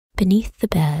Beneath the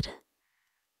Bed,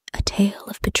 a tale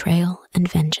of betrayal and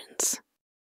vengeance.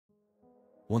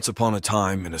 Once upon a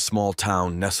time, in a small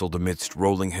town nestled amidst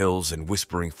rolling hills and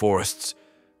whispering forests,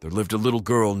 there lived a little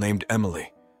girl named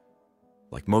Emily.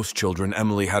 Like most children,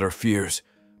 Emily had her fears,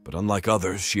 but unlike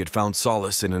others, she had found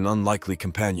solace in an unlikely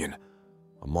companion,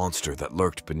 a monster that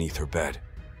lurked beneath her bed.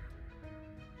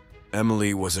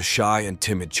 Emily was a shy and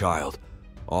timid child,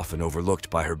 often overlooked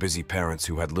by her busy parents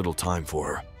who had little time for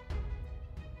her.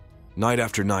 Night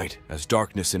after night, as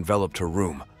darkness enveloped her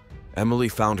room, Emily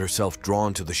found herself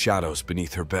drawn to the shadows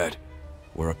beneath her bed,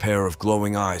 where a pair of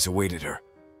glowing eyes awaited her.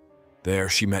 There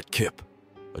she met Kip,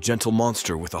 a gentle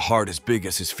monster with a heart as big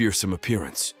as his fearsome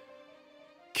appearance.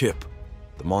 Kip,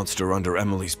 the monster under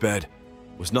Emily's bed,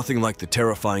 was nothing like the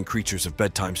terrifying creatures of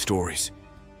bedtime stories.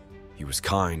 He was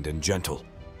kind and gentle,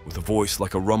 with a voice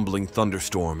like a rumbling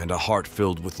thunderstorm and a heart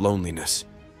filled with loneliness.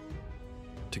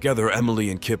 Together, Emily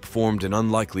and Kip formed an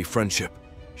unlikely friendship,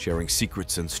 sharing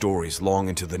secrets and stories long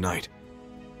into the night.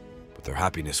 But their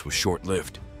happiness was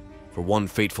short-lived. For one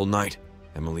fateful night,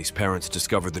 Emily's parents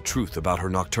discovered the truth about her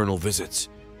nocturnal visits.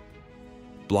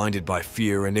 Blinded by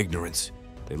fear and ignorance,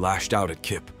 they lashed out at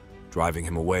Kip, driving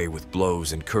him away with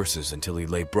blows and curses until he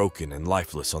lay broken and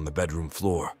lifeless on the bedroom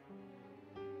floor.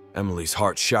 Emily's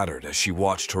heart shattered as she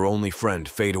watched her only friend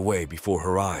fade away before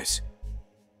her eyes.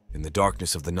 In the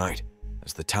darkness of the night,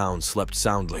 as the town slept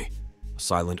soundly, a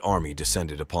silent army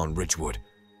descended upon Ridgewood,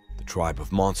 the tribe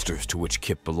of monsters to which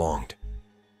Kip belonged.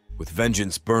 With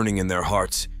vengeance burning in their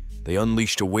hearts, they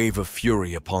unleashed a wave of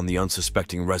fury upon the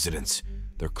unsuspecting residents,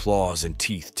 their claws and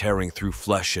teeth tearing through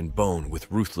flesh and bone with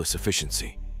ruthless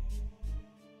efficiency.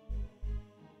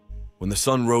 When the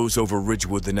sun rose over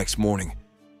Ridgewood the next morning,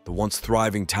 the once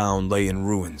thriving town lay in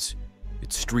ruins,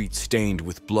 its streets stained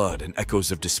with blood and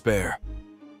echoes of despair.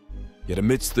 Yet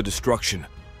amidst the destruction,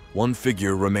 one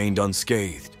figure remained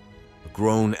unscathed, a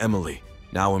grown Emily,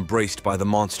 now embraced by the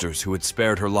monsters who had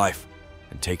spared her life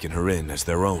and taken her in as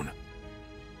their own.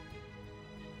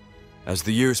 As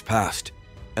the years passed,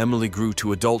 Emily grew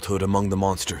to adulthood among the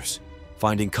monsters,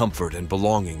 finding comfort and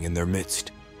belonging in their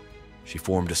midst. She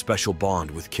formed a special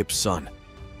bond with Kip's son,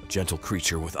 a gentle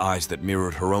creature with eyes that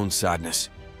mirrored her own sadness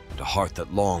and a heart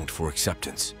that longed for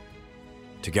acceptance.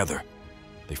 Together,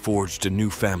 they forged a new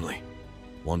family,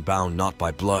 one bound not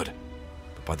by blood,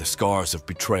 but by the scars of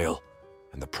betrayal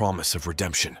and the promise of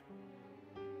redemption.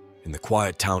 In the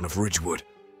quiet town of Ridgewood,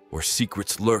 where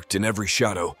secrets lurked in every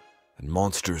shadow and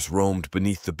monsters roamed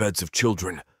beneath the beds of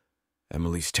children,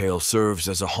 Emily's tale serves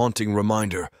as a haunting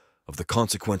reminder of the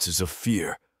consequences of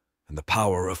fear and the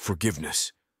power of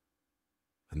forgiveness.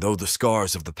 And though the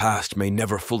scars of the past may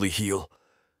never fully heal,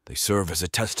 they serve as a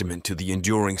testament to the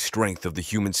enduring strength of the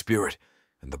human spirit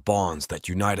and the bonds that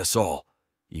unite us all,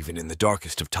 even in the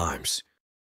darkest of times.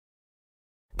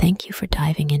 Thank you for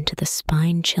diving into the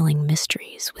spine-chilling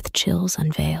mysteries with Chills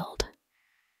Unveiled.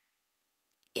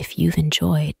 If you've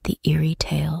enjoyed the eerie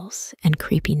tales and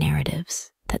creepy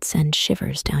narratives that send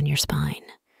shivers down your spine,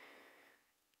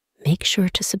 make sure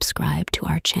to subscribe to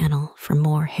our channel for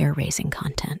more hair-raising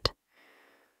content.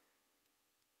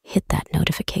 Hit that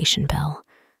notification bell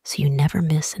so you never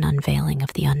miss an unveiling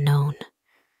of the unknown.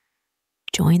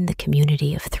 Join the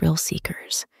community of thrill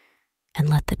seekers and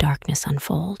let the darkness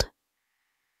unfold.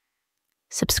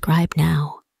 Subscribe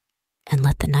now and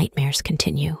let the nightmares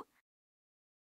continue.